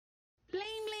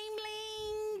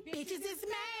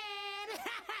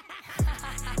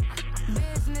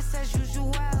as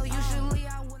usual. Usually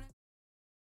I wouldn't.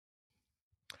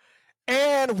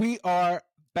 And we are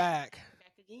back.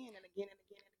 Back again and again and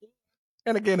again and again.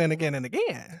 And again and again and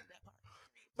again. That part.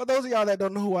 For those of y'all that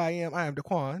don't know who I am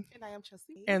Daquan. And I am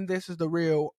Chelsea. And this is the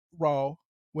Real Raw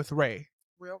with Ray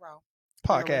Real Raw.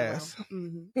 podcast.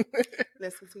 Mm-hmm.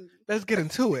 Let's continue. Let's get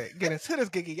into it. Get into this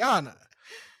Gigiana.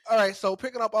 All right, so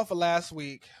picking up off of last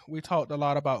week, we talked a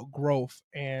lot about growth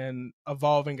and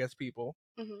evolving as people.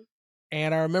 Mm-hmm.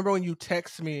 And I remember when you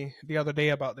texted me the other day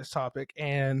about this topic,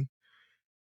 and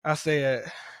I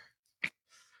said,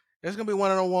 it's going to be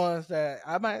one of the ones that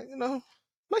I might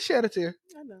shed a tear.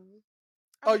 I know.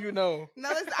 Oh, you know. No,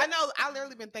 I know. I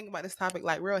literally been thinking about this topic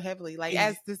like real heavily. Like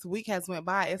as this week has went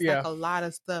by, it's like a lot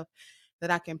of stuff that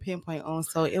I can pinpoint on.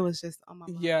 So it was just on my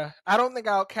mind. Yeah. I don't think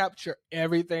I'll capture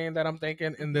everything that I'm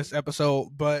thinking in this episode,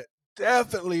 but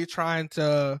definitely trying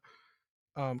to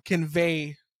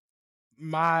convey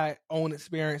my own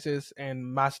experiences and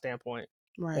my standpoint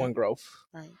on growth.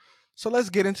 Right. So let's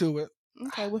get into it.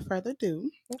 Okay. With further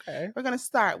ado, okay, we're going to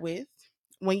start with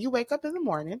when you wake up in the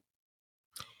morning,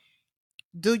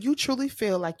 do you truly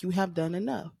feel like you have done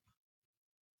enough?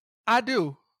 I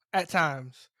do at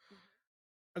times.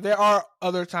 There are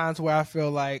other times where I feel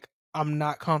like I'm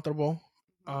not comfortable.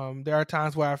 There are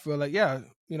times where I feel like,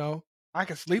 I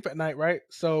can sleep at night, right?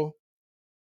 So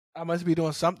I must be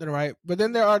doing something right. But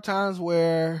then there are times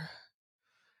where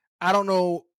I don't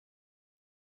know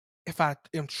if I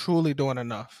am truly doing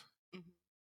enough. Mm-hmm.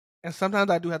 And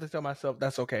sometimes I do have to tell myself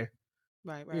that's okay.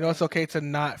 Right. It's okay to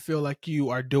not feel like you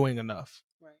are doing enough.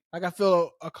 Right. Like I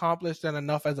feel accomplished and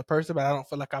enough as a person, but I don't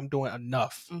feel like I'm doing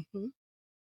enough. Mm-hmm.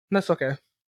 That's okay.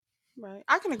 Right.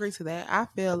 I can agree to that. I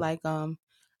feel like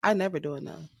I never do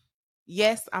enough.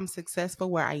 Yes, I'm successful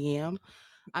where I am.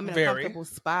 I'm in a comfortable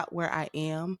spot where I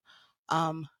am.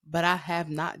 But I have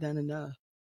not done enough.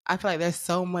 I feel like there's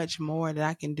so much more that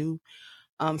I can do.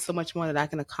 So much more that I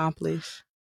can accomplish.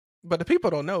 But the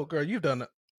people don't know, girl, you've done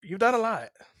a lot.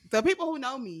 The people who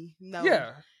know me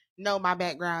know my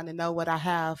background and know what I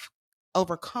have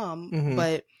overcome. Mm-hmm.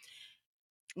 But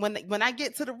when I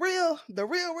get to the real raw,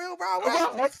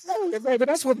 baby,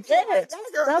 that's what we at.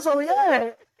 That's what we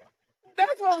at.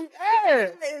 That's what we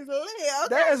at.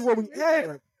 That is what we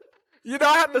at.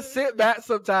 I have to sit back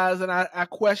sometimes and I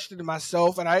question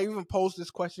myself, and I even post this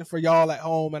question for y'all at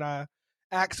home, and I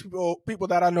ask people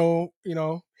that I know,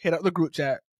 hit up the group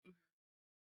chat.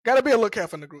 Got to be a little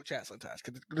careful in the group chat sometimes,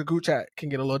 because the group chat can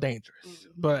get a little dangerous. Mm-hmm.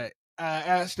 But I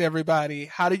asked everybody,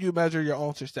 how do you measure your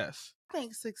own success? I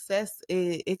think success,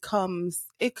 it comes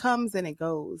and it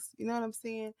goes. You know what I'm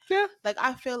saying? Yeah. Like,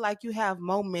 I feel like you have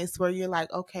moments where you're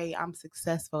like, okay, I'm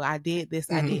successful. I did this.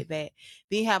 Mm-hmm. I did that.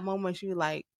 Then you have moments you're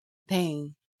like,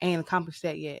 dang, I ain't accomplished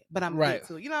that yet, but I'm good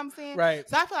to it. You know what I'm saying? Right.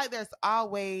 So I feel like there's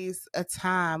always a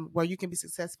time where you can be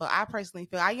successful. I personally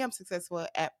feel I am successful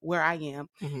at where I am.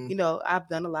 Mm-hmm. I've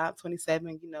done a lot.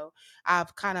 27,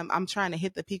 I'm trying to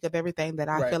hit the peak of everything that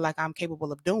I feel like I'm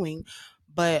capable of doing.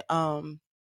 But,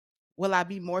 will I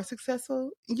be more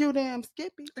successful? You damn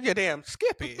Skippy. You damn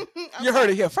Skippy. You heard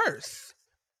it here first.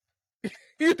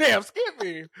 You damn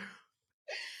Skippy.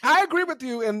 I agree with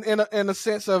you in a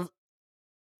sense of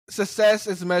success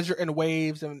is measured in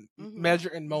waves and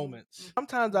measured in moments. Mm-hmm.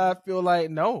 Sometimes I feel like,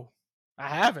 no, I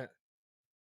haven't.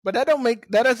 But that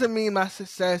doesn't mean my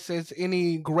success is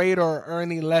any greater or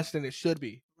any less than it should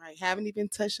be. Right. Haven't even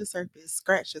touched the surface,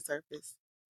 scratched the surface.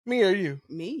 Me or you?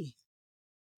 Me.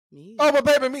 Oh, but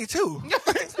baby, me too.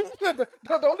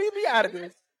 Don't leave me out of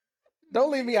this.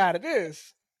 Don't leave me out of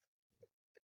this.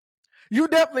 You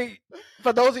definitely,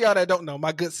 for those of y'all that don't know,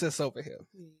 my good sis over here,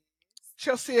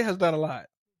 Chelsea has done a lot.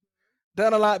 Been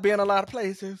in a lot of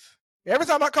places. Every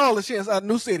time I call her, she is a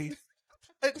new city.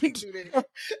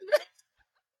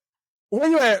 Where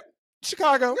you at?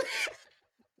 Chicago.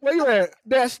 Where you at?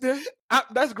 Destin.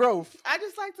 That's growth. I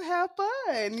just like to have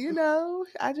fun,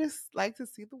 I just like to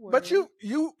see the world. But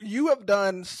you have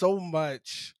done so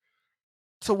much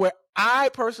to where I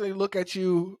personally look at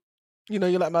you. You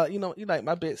like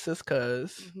my bit sis,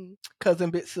 cousin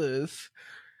bit sis.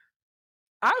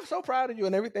 I'm so proud of you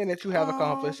and everything that you have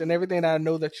accomplished and everything that I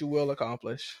know that you will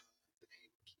accomplish.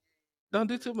 Don't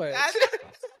do too much.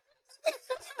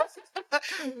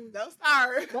 Don't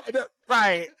start.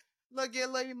 Right. Look, get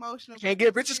a little emotional. Can't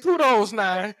get bitches kudos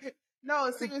now. No,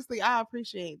 seriously, I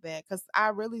appreciate that because I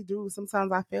really do.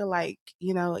 Sometimes I feel like,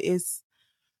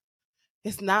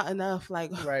 it's not enough.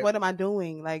 Like, what am I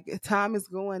doing? Like, time is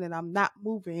going and I'm not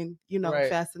moving,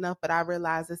 fast enough. But I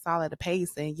realize it's all at a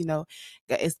pace and,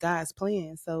 it's God's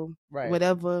plan. So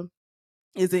whatever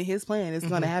is in his plan is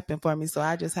going to happen for me. So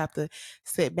I just have to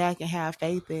sit back and have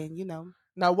faith and,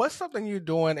 Now, what's something you're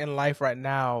doing in life right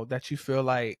now that you feel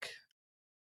like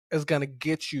is gonna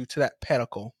get you to that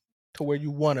pinnacle to where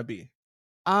you want to be?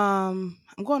 I'm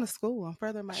going to school. I'm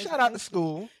furthering my Shout out to education.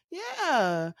 school.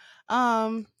 Yeah.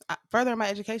 Furthering my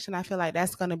education, I feel like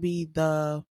that's gonna be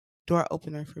the door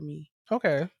opener for me.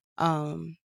 Okay.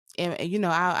 And you know,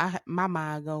 I my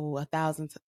mind go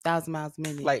 1,000 miles a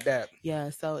minute. Like that.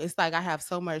 Yeah, so it's like I have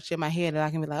so much in my head that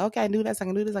I can be like, okay, I can do this, I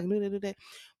can do this, I can do that.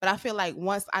 But I feel like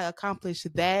once I accomplish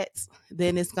that,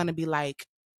 then it's gonna be like,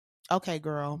 okay,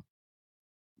 girl,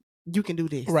 you can do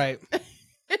this. Right.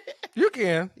 You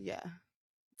can. Yeah.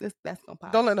 That's gonna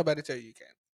pop. Don't let nobody tell you you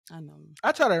can't. I know.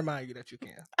 I try to remind you that you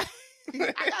can.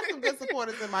 I got some good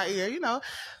supporters in my ear. You know,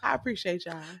 I appreciate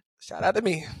y'all. Shout out to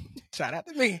me. Shout out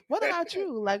to me. What about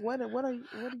you? Like, what are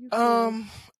you?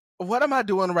 What am I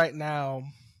doing right now?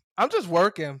 I'm just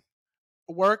working,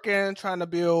 trying to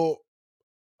build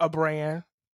a brand.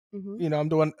 Mm-hmm. You know, I'm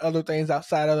doing other things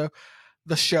outside of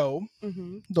the show.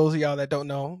 Mm-hmm. Those of y'all that don't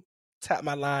know, tap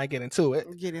my line, get into it.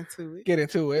 Get into it. Get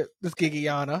into it. This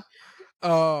Gigiana.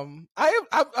 I'm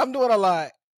doing a lot.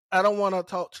 I don't want to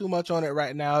talk too much on it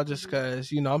right now, just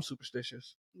because you know I'm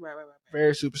superstitious. Right.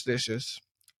 Very superstitious.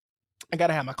 I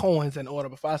gotta have my coins in order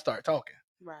before I start talking.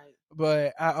 Right.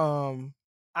 But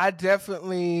I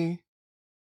definitely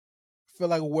feel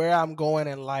like where I'm going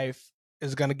in life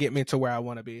is gonna get me to where I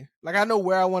want to be. Like I know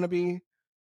where I want to be,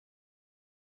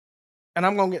 and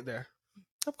I'm gonna get there.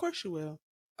 Of course you will.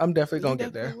 I'm definitely gonna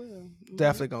get there. Will. Mm-hmm.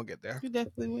 Definitely gonna get there. You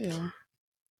definitely will.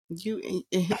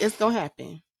 It's gonna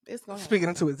happen. It's gonna Speaking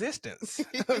into existence.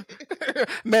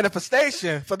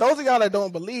 Manifestation. For those of y'all that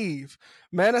don't believe,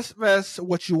 manifest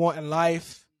what you want in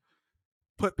life.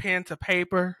 Put pen to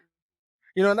paper.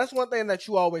 You know, and that's one thing that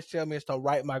you always tell me is to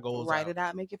write my goals Write out. it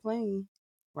out, make it plain.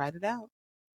 Write it out.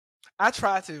 I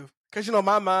try to, because you know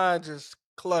my mind just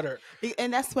cluttered.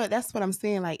 And that's what I'm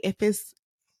saying. Like, if it's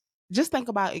just think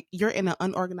about it, you're in an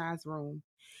unorganized room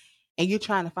and you're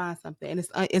trying to find something, and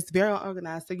it's very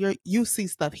unorganized. So you see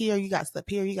stuff here, you got stuff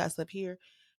here, you got stuff here.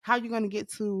 How are you going to get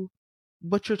to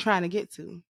what you're trying to get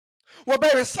to? Well,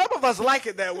 baby, some of us like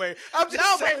it that way. I'm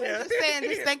just saying.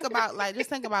 Just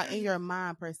think about in your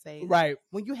mind per se. Right.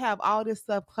 When you have all this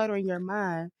stuff cluttering your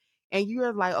mind, and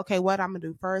you're like, okay, what I'm gonna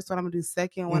do first, what I'm gonna do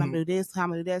second, what I'm gonna do this, how I'm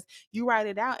gonna do this. You write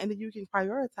it out, and then you can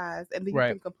prioritize, and then you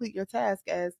can complete your task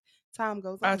as time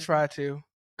goes on. I try to,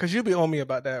 because you be on me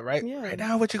about that, right? Yeah. Write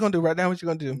down what you're gonna do. Write down what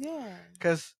you're gonna do. Yeah.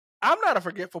 Because I'm not a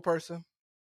forgetful person,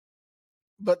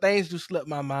 but things do slip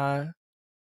my mind.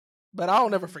 But I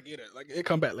don't ever forget it. Like it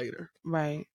come back later.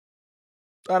 Right.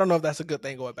 I don't know if that's a good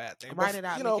thing or a bad thing. Write it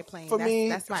out, make it plain.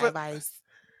 That's my advice.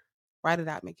 Write it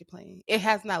out, make it plain. It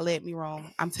has not led me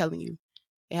wrong. I'm telling you,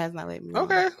 it has not led me wrong.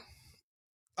 Okay.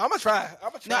 I'm gonna try.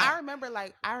 No, I remember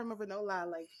no lie,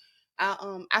 like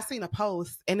I seen a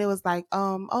post and it was like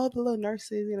the little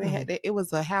nurses, and they had it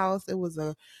was a house, it was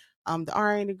a the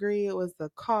RN degree, it was a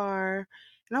car,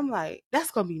 and I'm like,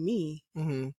 that's gonna be me.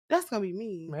 Mm-hmm. That's gonna be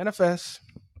me. Manifest.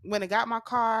 When I got my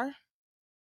car,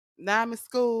 now I'm in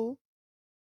school.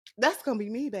 That's gonna be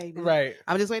me, baby. Right.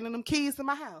 I'm just waiting on them keys to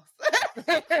my house.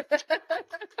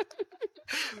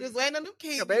 Just waiting on them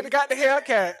keys. Your baby got the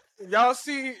Hellcat. Y'all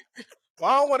see, well,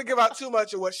 I don't want to give out too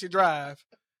much of what she drive,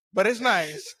 but it's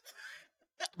nice.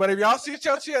 But if y'all see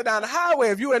Chelsea down the highway,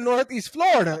 if you in Northeast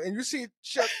Florida and you see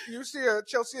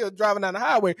Chelsea driving down the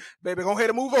highway, baby, go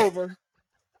ahead and move over.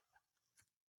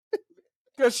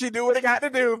 Because she do what it got to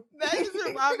do. That just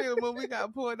remind me of when we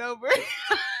got pulled over.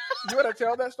 You want to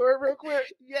tell that story real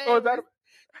quick? Yeah.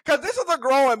 Because this is a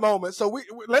growing moment, so we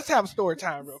let's have story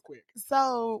time real quick.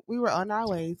 So we were on our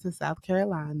way to South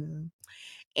Carolina,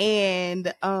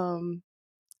 and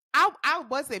I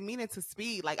wasn't meaning to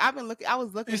speed. Like I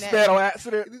was looking. You sped on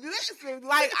accident. Listen,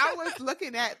 like I was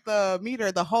looking at the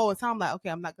meter the whole time. I'm like, okay,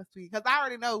 I'm not gonna speed because I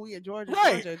already know we in Georgia.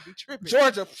 Right. Georgia be tripping.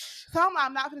 Georgia. So I'm like,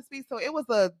 I'm not gonna speed. So it was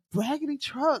a raggedy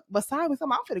truck beside me. So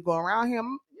I'm finna go around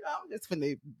him. You know, I'm just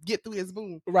finna get through his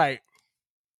boom. Right.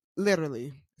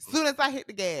 Literally. As soon as I hit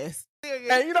the gas.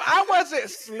 And you know, I wasn't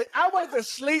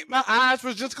asleep. My eyes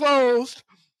was just closed.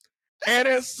 And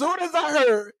as soon as I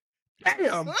heard,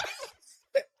 damn,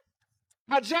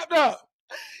 I jumped up.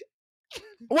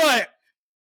 What?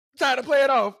 Trying to play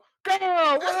it off. Girl,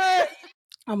 what?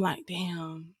 I'm like,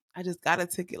 damn, I just got a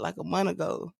ticket like a month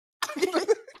ago.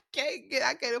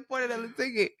 I can't afford another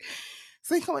ticket.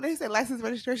 So he come in there, he said license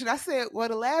registration. I said, well,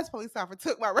 the last police officer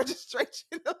took my registration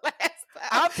the last time.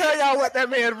 I'll tell y'all what that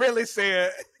man really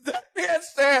said. That man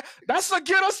said, that's a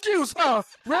good excuse, huh?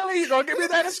 Really? You gonna give me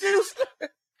that excuse?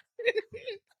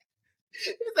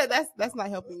 He said that's not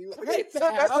helping you. That's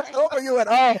not helping you at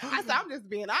all. I said, I'm just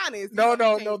being honest. No.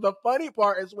 The funny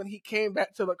part is when he came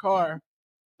back to the car,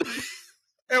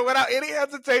 and without any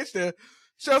hesitation,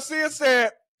 Chelsea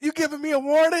said, "You giving me a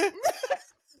warning?"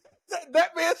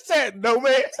 That man said, "No,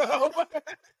 ma'am."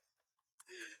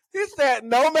 He said,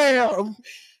 "No, ma'am."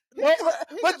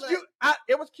 But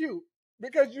it was cute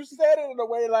because you said it in a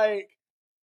way like,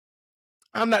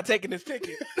 "I'm not taking this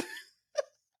ticket."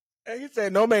 And he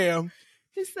said, "No, ma'am."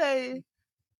 He said,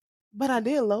 but I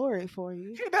did lower it for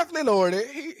you. He definitely lowered it.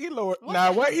 He lowered.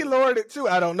 Now, what he lowered it to,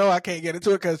 I don't know. I can't get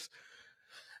into it because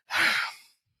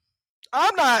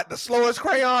I'm not the slowest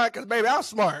crayon. Because baby, I'm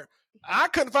smart. I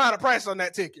couldn't find a price on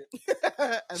that ticket.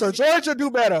 So Georgia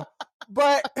do better.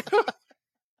 But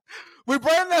we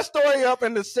bring that story up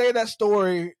and to say that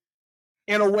story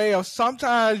in a way of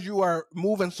sometimes you are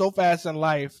moving so fast in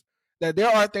life that there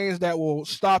are things that will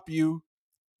stop you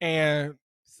and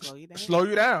slow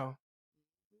you down.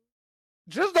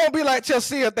 Just don't be like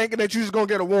Chelsea thinking that you're just going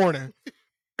to get a warning.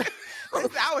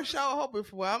 I was sure hoping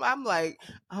for him. I'm like,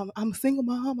 I'm a single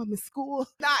mom. I'm in school.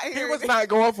 He was not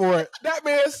going for it. That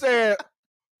man said,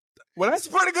 well, that's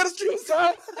pretty good as you,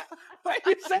 son.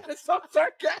 He said it so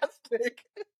sarcastic.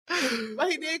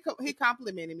 But he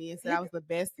complimented me and said I was the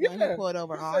best one he pulled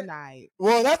over all night.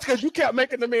 Well, that's because you kept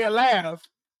making the man laugh.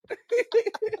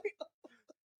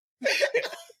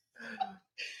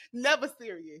 Never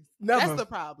serious. Never. That's the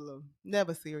problem.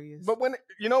 Never serious. But when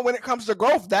it comes to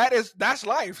growth, that's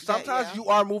life. Sometimes you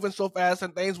are moving so fast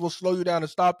and things will slow you down and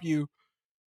stop you.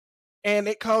 And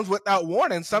it comes without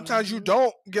warning. Sometimes you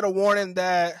don't get a warning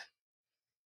that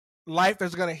life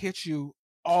is going to hit you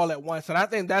all at once. And I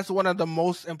think that's one of the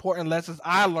most important lessons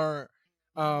I learned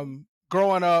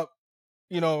growing up,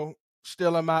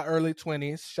 still in my early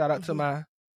 20s. Shout out to my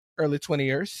early 20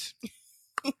 years.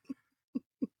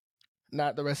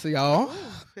 Not the rest of y'all. Ooh,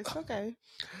 it's okay.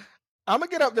 I'm going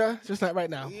to get up there, just not right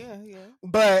now. Yeah.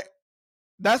 But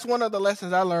that's one of the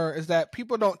lessons I learned is that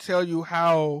people don't tell you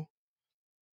how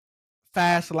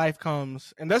fast life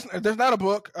comes. And there's not a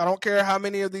book. I don't care how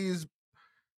many of these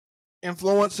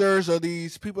influencers or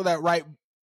these people that write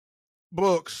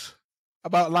books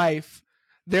about life.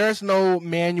 There's no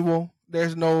manual.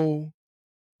 There's no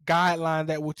guideline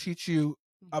that will teach you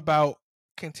about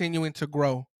continuing to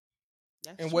grow.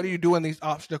 That's what do you do when these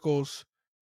obstacles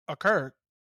occur?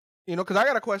 Because I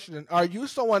got a question. Are you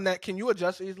someone that can you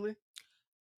adjust easily?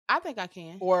 I think I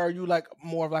can. Or are you like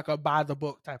more of like a by the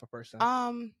book type of person?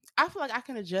 I feel like I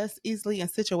can adjust easily in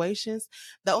situations.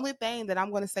 The only thing that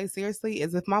I'm going to say seriously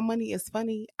is if my money is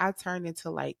funny, I turn into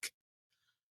like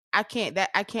I can't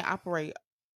operate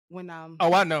when I'm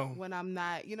I know. When I'm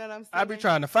not, you know what I'm saying? I be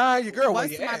trying to find your girl.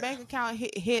 Once my bank account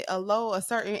hit a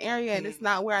certain area and it's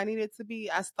not where I need it to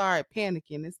be, I start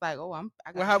panicking. It's like, oh,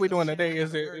 how we doing today?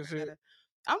 Is it?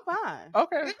 I'm fine.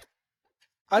 Okay.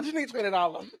 I just need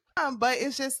 $20. But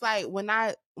it's just like when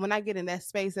I get in that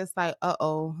space, it's like,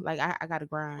 like I gotta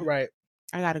grind. Right.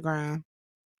 I gotta grind.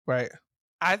 Right.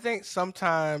 I think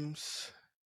sometimes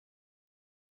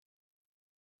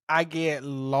I get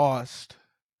lost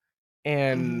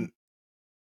in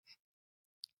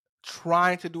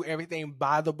trying to do everything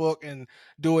by the book and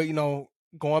do it,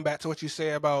 going back to what you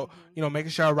say about,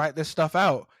 making sure I write this stuff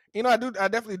out. I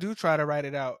definitely do try to write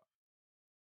it out.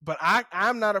 But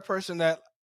I'm not a person that,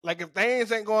 like, if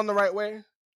things ain't going the right way,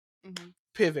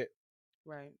 pivot.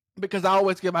 Right. Because I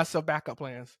always give myself backup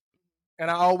plans. And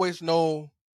I always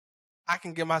know I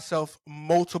can give myself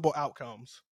multiple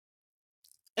outcomes.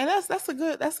 And that's a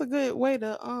good way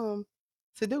to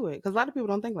do it. Because a lot of people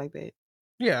don't think like that.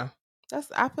 Yeah.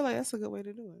 I feel like that's a good way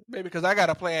to do it. Maybe because I got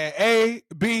a plan A,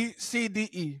 B, C, D,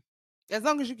 E. As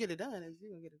long as you get it done, you're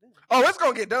going to get it done. Oh, it's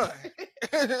going to get done.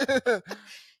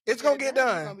 It's going to get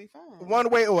done. It's going to be fine. One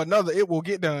way or another, it will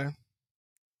get done.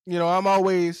 I'm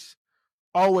always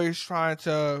trying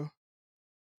to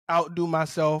outdo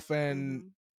myself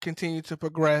and continue to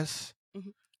progress.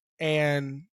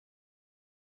 And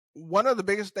one of the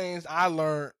biggest things I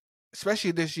learned,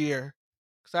 especially this year,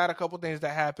 because I had a couple things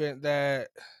that happened that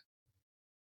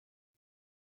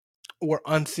were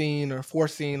unseen or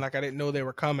foreseen, like I didn't know they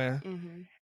were coming.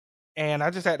 And I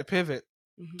just had to pivot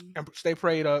and stay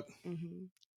prayed up.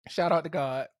 Shout out to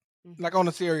God. Like on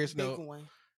a serious note.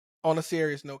 On a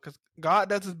serious note, because God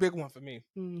does his big one for me.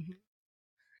 And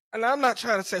I'm not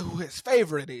trying to say who his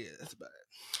favorite is, but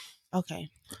okay.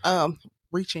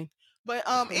 Reaching. But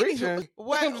reaching.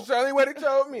 What telling what he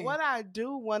told me. What I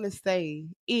do want to say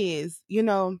is,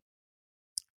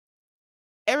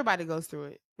 everybody goes through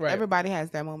it. Right. Everybody has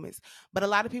their moments. But a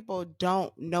lot of people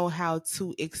don't know how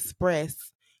to express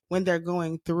when they're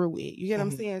going through it. You get what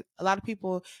I'm Mhm. saying? A lot of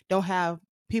people don't have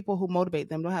people who motivate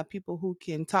them, don't have people who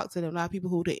can talk to them, don't have people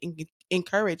who to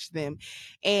encourage them.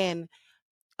 And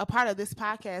a part of this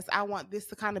podcast, I want this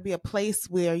to kind of be a place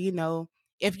where, you know,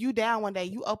 if you down one day,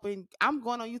 you open, I'm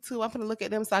going on YouTube, I'm going to look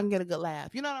at them so I can get a good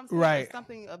laugh. You know what I'm saying? Right. Or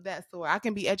something of that sort. I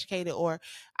can be educated, or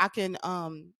I can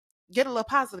get a little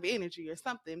positive energy or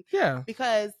something. Yeah.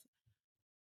 Because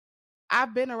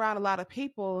I've been around a lot of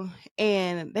people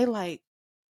and they like,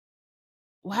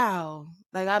 wow,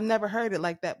 like I've never heard it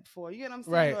like that before. You know what I'm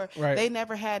saying? Right. Or Right. they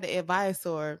never had the advice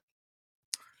or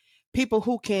people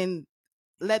who can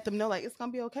let them know like it's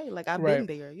gonna be okay. Like I've Right. been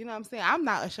there. You know what I'm saying? I'm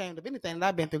not ashamed of anything that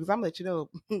I've been through, because I'm gonna let you know,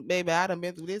 baby, I done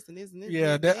been through this and this and this.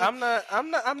 Yeah. and this,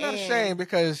 I'm not ashamed,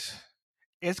 because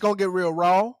it's gonna get real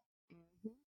raw,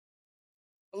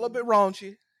 a little bit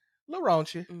raunchy,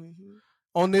 Mm-hmm.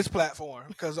 on this platform.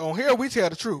 Because on here we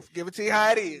tell the truth, give it to you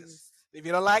how it is. If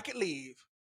you don't like it, leave.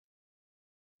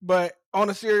 But on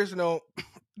a serious note,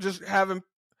 just having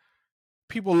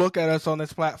people look at us on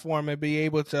this platform and be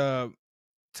able to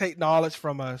take knowledge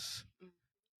from us.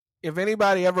 If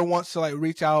anybody ever wants to like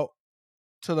reach out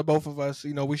to the both of us,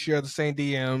 you know, we share the same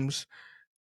DMs.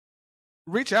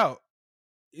 Reach out.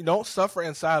 You don't suffer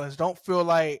in silence. Don't feel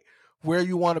like where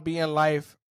you want to be in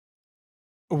life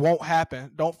won't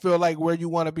happen. Don't feel like where you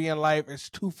want to be in life is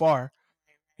too far.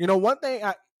 You know, one thing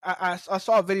I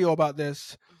saw a video about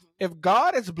this. If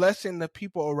God is blessing the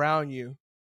people around you,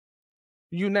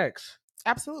 you next.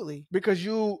 Absolutely. Because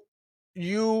you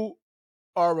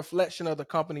are a reflection of the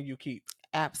company you keep.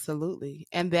 Absolutely.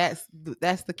 And that's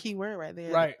the key word right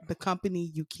there. Right. The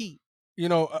company you keep. You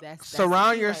know, That's surround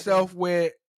the key right yourself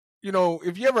with, you know,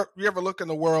 if you ever look in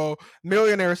the world,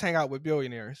 millionaires hang out with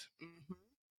billionaires.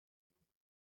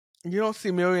 You don't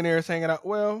see millionaires hanging out.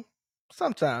 Well,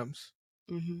 sometimes,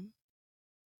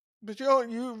 but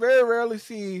you very rarely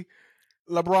see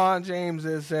LeBron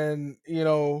Jameses and, you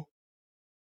know,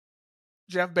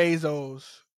 Jeff Bezos,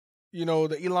 you know,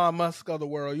 the Elon Musk of the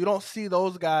world. You don't see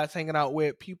those guys hanging out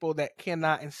with people that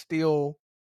cannot instill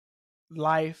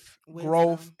life, Wisdom,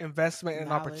 growth, investment, and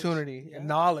knowledge. opportunity Yeah. and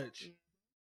knowledge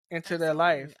into their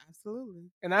life.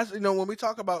 Absolutely. And that's, you know, when we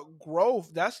talk about growth,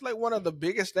 that's like one of the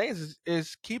biggest things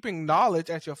is keeping knowledge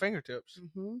at your fingertips.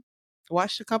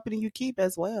 Watch the company you keep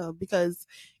as well, because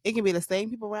it can be the same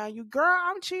people around you. Girl,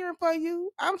 I'm cheering for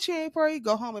you. I'm cheering for you.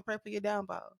 Go home and pray for your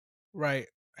downfall. Right.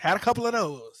 Had a couple of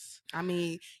those. I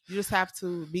mean, you just have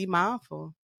to be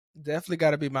mindful. Definitely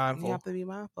got to be mindful. You have to be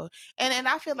mindful. And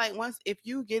I feel like if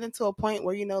you get into a point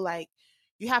where, you know, like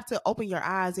you have to open your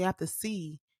eyes, you have to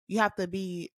see, you have to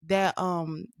be that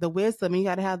the wisdom, and you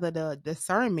got to have the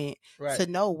discernment to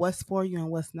know what's for you and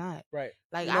what's not. Right.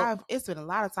 Like, you know, it's been a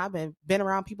lot of time. I've been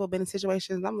around people, been in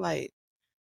situations. I'm like,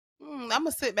 I'm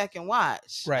gonna sit back and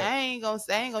watch. Right. I ain't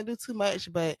gonna do too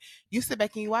much, but you sit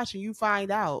back and you watch, and you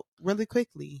find out really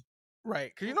quickly.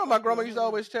 Right. Because, you know, my grandma used to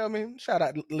always tell me, shout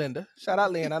out Linda, shout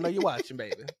out Lynn, I know you're watching,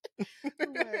 baby.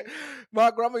 Right.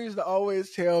 My grandma used to always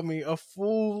tell me, a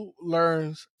fool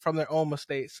learns from their own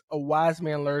mistakes, a wise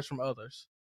man learns from others.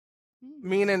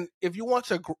 Meaning, if you want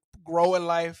to grow in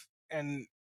life and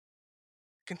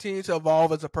continue to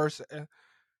evolve as a person,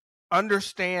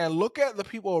 understand, look at the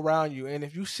people around you, and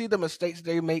if you see the mistakes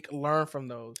they make, learn from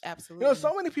those. Absolutely. You know,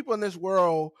 so many people in this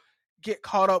world get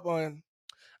caught up on,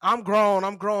 I'm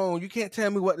grown, you can't tell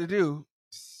me what to do.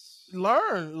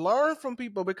 Learn from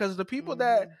people, because the people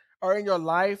that are in your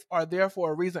life are there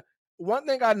for a reason. One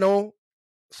thing I know,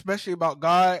 especially about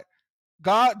God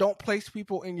don't place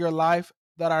people in your life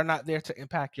that are not there to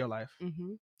impact your life.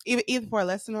 Either for a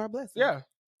lesson or a blessing. Yeah.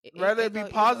 Whether it be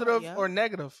positive or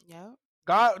negative. Yeah.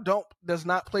 God does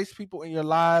not place people in your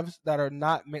lives that are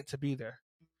not meant to be there.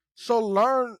 So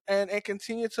learn and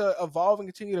continue to evolve and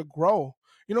continue to grow.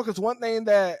 You know, because one thing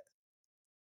that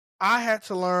I had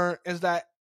to learn is that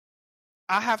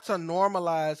I have to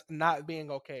normalize not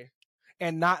being okay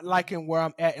and not liking where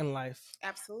I'm at in life.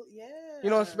 Absolutely, yeah. You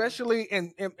know, especially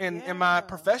in my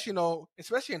professional,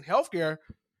 especially in healthcare.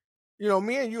 You know,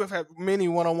 me and you have had many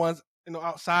one-on-ones, you know,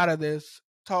 outside of this,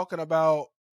 talking about,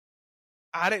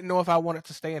 I didn't know if I wanted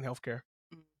to stay in healthcare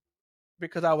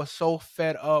because I was so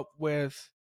fed up with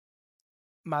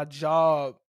my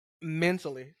job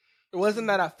mentally. It wasn't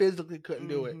that I physically couldn't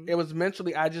do it. It was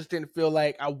mentally, I just didn't feel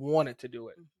like I wanted to do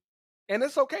it. And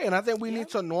it's okay. And I think we need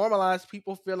to normalize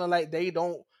people feeling like they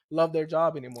don't love their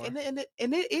job anymore. And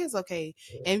it is okay.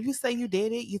 And if you say you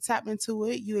did it, you tapped into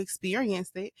it, you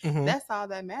experienced it, that's all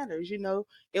that matters. You know,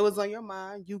 it was on your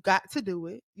mind. You got to do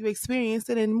it. You experienced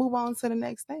it, and move on to the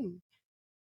next thing.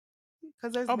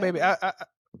 Because baby,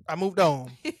 I moved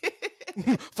on.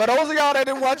 For those of y'all that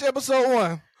didn't watch episode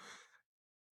 1,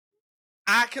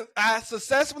 I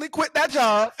successfully quit that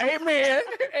job. Amen.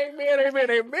 Amen. Amen.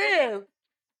 Amen.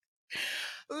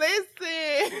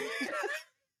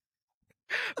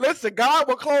 Listen, God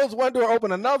will close one door,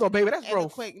 open another, baby. That's in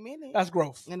growth. a quick minute. That's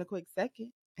growth. In a quick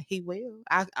second. He will.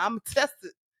 I'm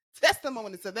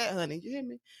testimony to that, honey. You hear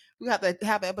me? We have to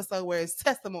have an episode where it's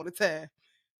testimony time.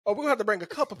 Oh, we're gonna have to bring a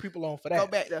couple people on for that. Go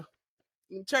back to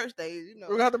church days, you know.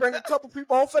 We're gonna have to bring a couple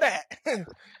people on for that.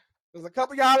 There's a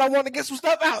couple y'all I want to get some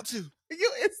stuff out to.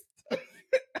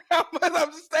 I'm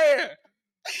just saying.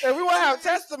 And we want to have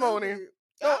testimony.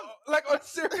 No, like on a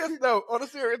serious note,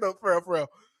 for real.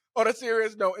 On a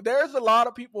serious note, there's a lot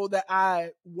of people that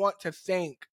I want to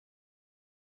thank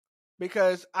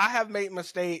because I have made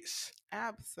mistakes.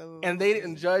 Absolutely. And they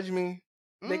didn't judge me.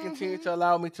 They continue to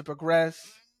allow me to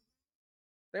progress.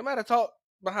 They might have talked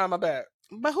behind my back.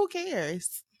 But who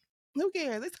cares? Who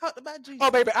cares? They talked about Jesus.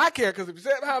 Oh, baby, I care because if you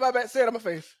say it behind my back, say it on my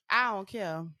face. I don't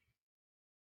care.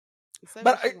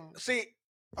 But see,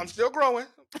 I'm still growing.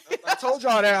 I told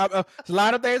y'all that. There's a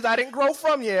lot of things I didn't grow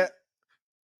from yet.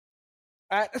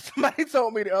 Somebody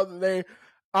told me the other day,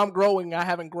 I'm growing. I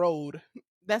haven't growed.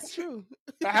 That's true.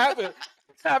 I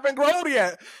haven't grown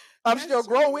yet. I'm still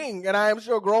growing, and I am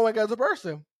still growing as a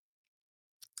person.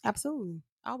 Absolutely.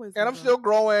 Always. And I'm still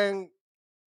growing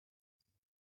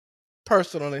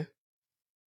personally.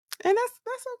 And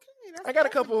that's okay. I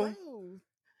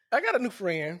got a new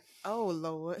friend. Oh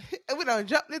Lord. We done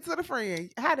jumped into the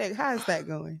friend. How is that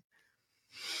going?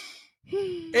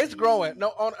 It's growing. No,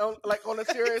 on a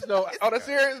serious note.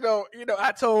 You know,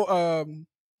 I told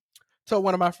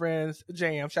one of my friends,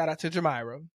 Jam, shout out to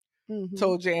Jamira,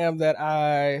 told Jam that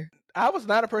I was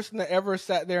not a person that ever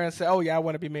sat there and said, "Oh yeah, I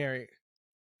want to be married."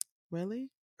 Really?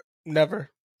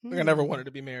 Never. I never wanted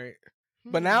to be married.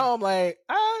 But now I'm like,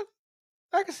 I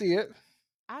can see it.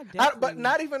 But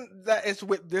not even that it's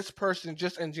with this person,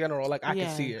 just in general. Like I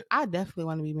can see it. I definitely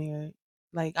want to be married.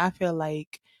 Like I feel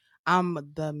like I'm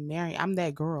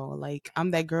that girl. Like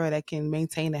I'm that girl that can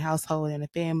maintain a household and a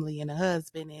family and a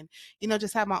husband and, you know,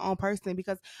 just have my own person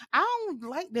because I don't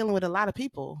like dealing with a lot of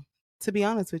people, to be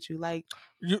honest with you. Like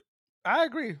I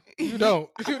agree. You don't.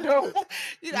 You don't.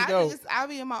 I'll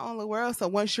be in my own little world. So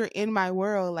once you're in my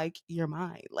world, like you're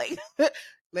mine. Like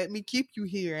let me keep you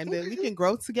here and then we can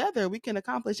grow together. We can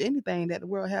accomplish anything that the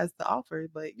world has to offer.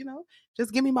 But, you know,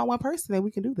 just give me my one person and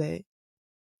we can do that.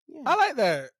 Yeah. I like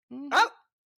that.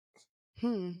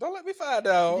 Don't let me find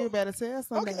out. You better tell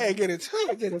somebody. Okay, get it to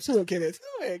it.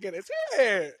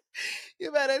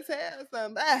 You better tell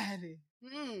somebody.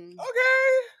 Okay.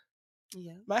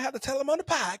 Yeah. Might have to tell them on the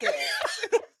podcast.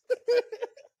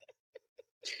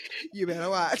 You better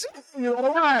watch.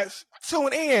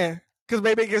 Tune in. Because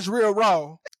baby, it gets real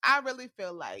raw. I really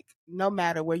feel like no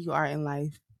matter where you are in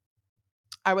life,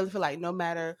 I really feel like no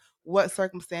matter what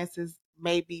circumstances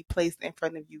may be placed in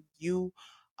front of you, you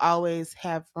always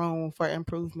have room for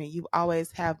improvement. You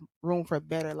always have room for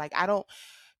better. Like a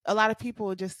lot of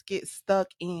people just get stuck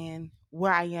in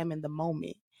where I am in the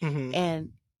moment.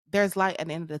 And there's light at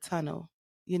the end of the tunnel.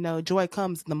 You know, joy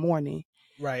comes in the morning.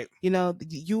 Right. You know,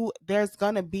 there's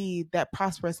going to be that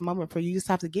prosperous moment for you. You just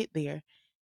have to get there.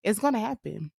 It's going to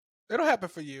happen. It'll happen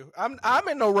for you. I'm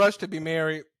in no rush to be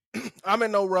married. I'm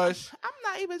in no rush. I'm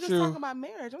not even just talking about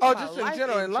marriage. Just in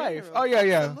general in life. Oh, yeah.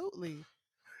 Absolutely.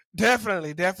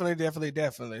 Definitely.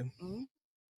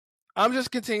 I'm just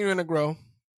continuing to grow.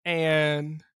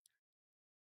 And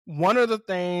one of the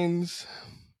things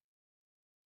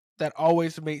that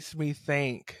always makes me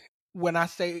think when I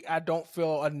say I don't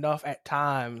feel enough at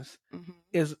times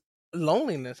is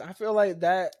loneliness. I feel like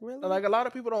that, like a lot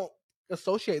of people don't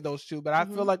associate those two, but I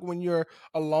feel like when you're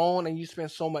alone and you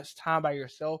spend so much time by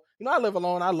yourself, you know, I live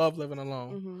alone. I love living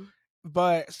alone,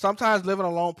 but sometimes living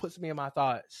alone puts me in my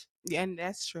thoughts. Yeah, and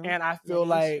that's true. And I feel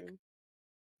like,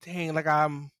 dang, like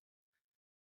I'm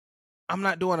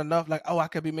not doing enough. Like, oh, I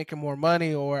could be making more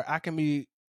money, or I can be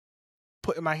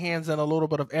putting my hands in a little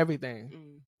bit of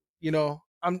everything. You know,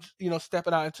 I'm, you know,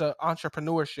 stepping out into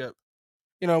entrepreneurship.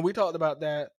 You know, we talked about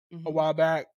that a while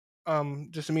back.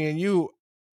 Just me and you,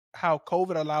 how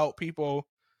COVID allowed people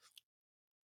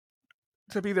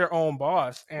to be their own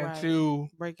boss and to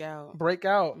break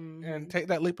out and take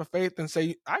that leap of faith and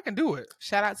say, I can do it.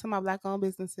 Shout out to my Black-owned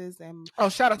businesses.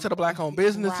 Shout out to the Black-owned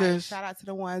businesses. Right. Shout out to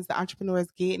the entrepreneurs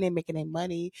getting it, making their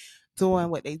money, doing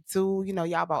what they do. You know,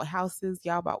 y'all bought houses,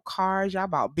 y'all bought cars, y'all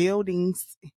bought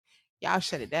buildings. Y'all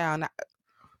shut it down.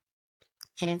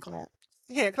 Hand clap.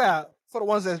 Hand clap for the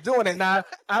ones that's doing it. Now,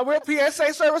 I will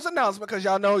PSA service announcement because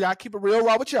y'all know y'all keep it real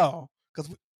raw with y'all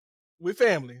because we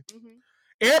family.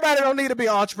 Everybody don't need to be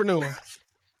an entrepreneur.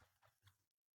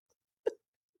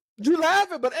 You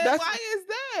laughing, but why is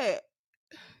that?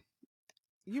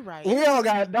 You're right. We don't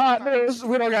got doctors.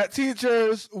 We don't got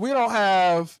teachers. We don't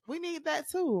have. We need that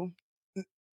too.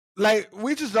 Like,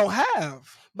 we just don't have.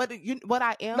 But what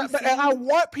I am But saying, I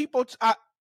want people to.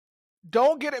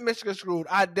 Don't get it misconstrued.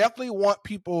 I definitely want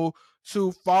people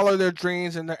to follow their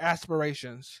dreams and their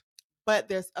aspirations. But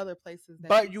there's other places.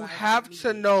 But you have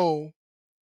to know.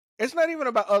 It's not even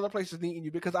about other places needing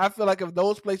you, because I feel like if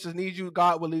those places need you,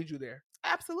 God will lead you there.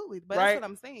 Absolutely. But right? that's what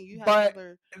I'm saying. You have but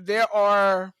other... there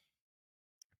are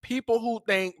people who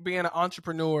think being an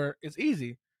entrepreneur is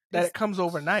easy, that it comes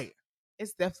overnight.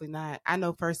 It's definitely not. I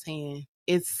know firsthand.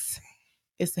 It's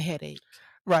a headache.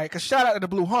 Right, because shout out to the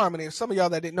Blue Harmony. Some of y'all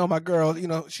that didn't know my girl,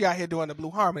 she out here doing the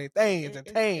Blue Harmony things and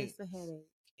things. It's a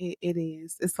headache. It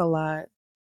is. It's a lot.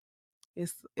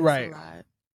 It's right. a lot.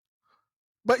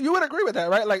 But you would agree with that,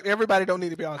 right? Like, everybody don't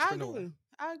need to be an entrepreneur.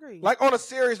 I agree. Like, on a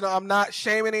serious note, I'm not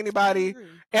shaming anybody.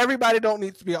 Everybody don't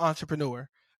need to be an entrepreneur,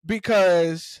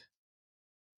 because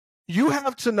you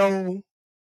have to know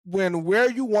when where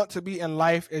you want to be in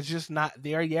life is just not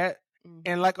there yet. Mm-hmm.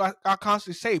 And like I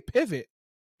constantly say, pivot.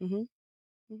 Mm-hmm.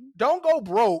 Mm-hmm. Don't go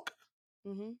broke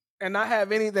and not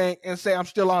have anything and say, I'm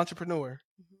still an entrepreneur.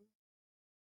 Mm-hmm.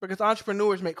 Because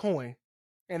entrepreneurs make coin.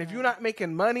 And if you're not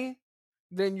making money,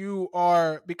 then you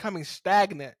are becoming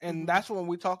stagnant. And that's when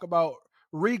we talk about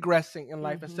regressing in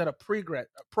life instead of progress.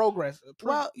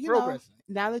 Well, know,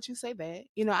 now that you say that,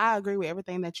 I agree with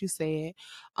everything that you said.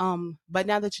 But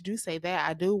now that you do say that,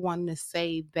 I do want to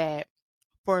say that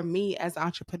for me as an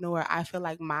entrepreneur, I feel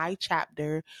like my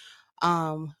chapter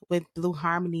with Blue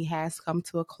Harmony has come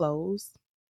to a close.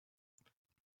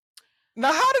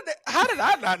 Now, how did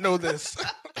I not know this?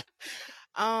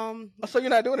 So you're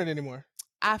not doing it anymore?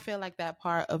 I feel like that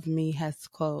part of me has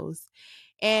closed,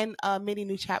 and many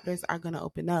new chapters are going to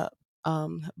open up.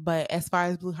 But as far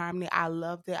as Blue Harmony, I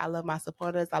loved it. I love my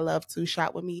supporters. I love to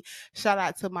shop with me. Shout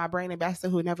out to my brand ambassador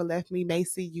who never left me.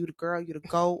 Macy, you the girl, you the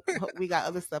GOAT. We got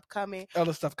other stuff coming.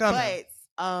 But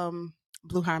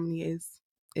Blue Harmony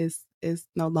is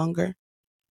no longer.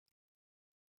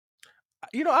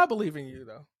 I believe in you,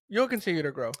 though. You'll continue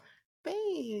to grow.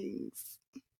 Thanks.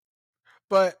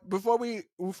 But before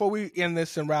we end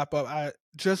this and wrap up, I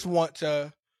just want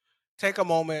to take a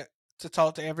moment to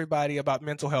talk to everybody about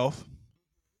mental health.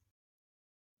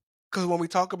 Because when we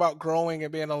talk about growing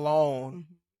and being alone,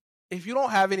 if you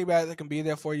don't have anybody that can be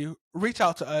there for you, reach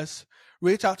out to us.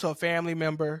 Reach out to a family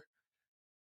member.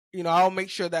 I'll make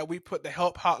sure that we put the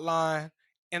help hotline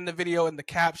in the video, in the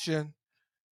caption.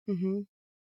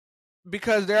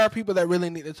 Because there are people that really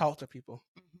need to talk to people.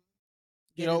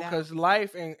 Because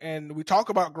life and we talk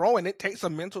about growing, it takes a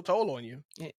mental toll on you.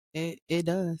 It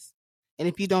does. And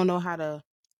if you don't know how to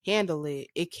handle it,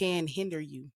 it can hinder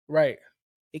you. Right.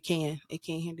 It can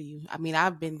hinder you. I mean,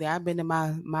 I've been there. I've been in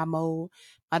my mode,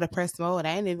 my depressed mode.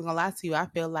 I ain't even gonna lie to you. I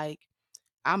feel like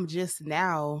I'm just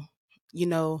now,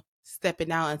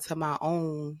 stepping out into my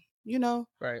own,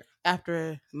 right,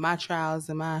 after my trials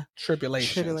and my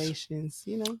tribulations,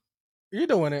 You're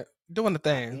doing it, doing the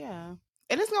thing. Yeah.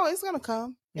 And it's gonna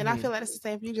come. And I feel like it's the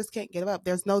same. You just can't get up.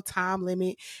 There's no time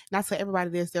limit. And I tell everybody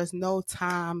this, there's no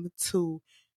time to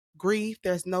grief.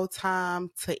 There's no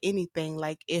time to anything.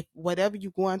 Like, if whatever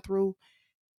you're going through,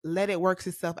 let it work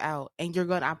itself out. And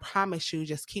I promise you,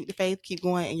 just keep the faith, keep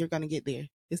going, and you're gonna get there.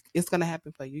 It's gonna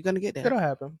happen for you. You're gonna get there. It'll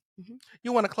happen.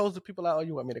 You want to close the people out, or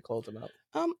you want me to close them out?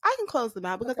 I can close them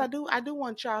out because I do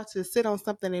want y'all to sit on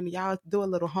something and y'all do a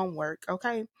little homework.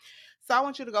 Okay. So I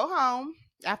want you to go home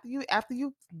after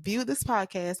you view this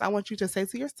podcast. I want you to say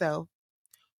to yourself,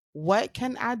 what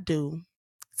can I do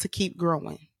to keep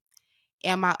growing?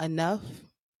 Am I enough?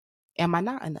 Am I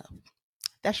not enough?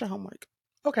 That's your homework.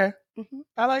 Okay.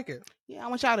 I like it. Yeah, I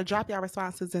want y'all to drop y'all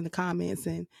responses in the comments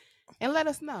and let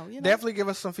us know. Definitely give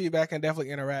us some feedback and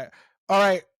definitely interact. All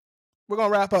right. We're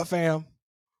going to wrap up, fam.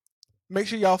 Make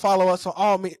sure y'all follow us on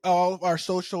all of our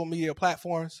social media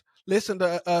platforms. Listen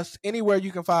to us anywhere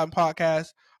you can find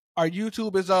podcasts. Our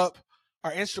YouTube is up.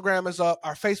 Our Instagram is up.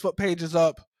 Our Facebook page is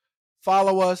up.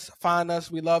 Follow us. Find us.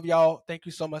 We love y'all. Thank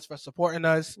you so much for supporting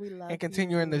us and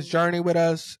continuing this journey with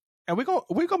us. And we're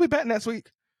gonna be back next week.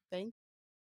 Thank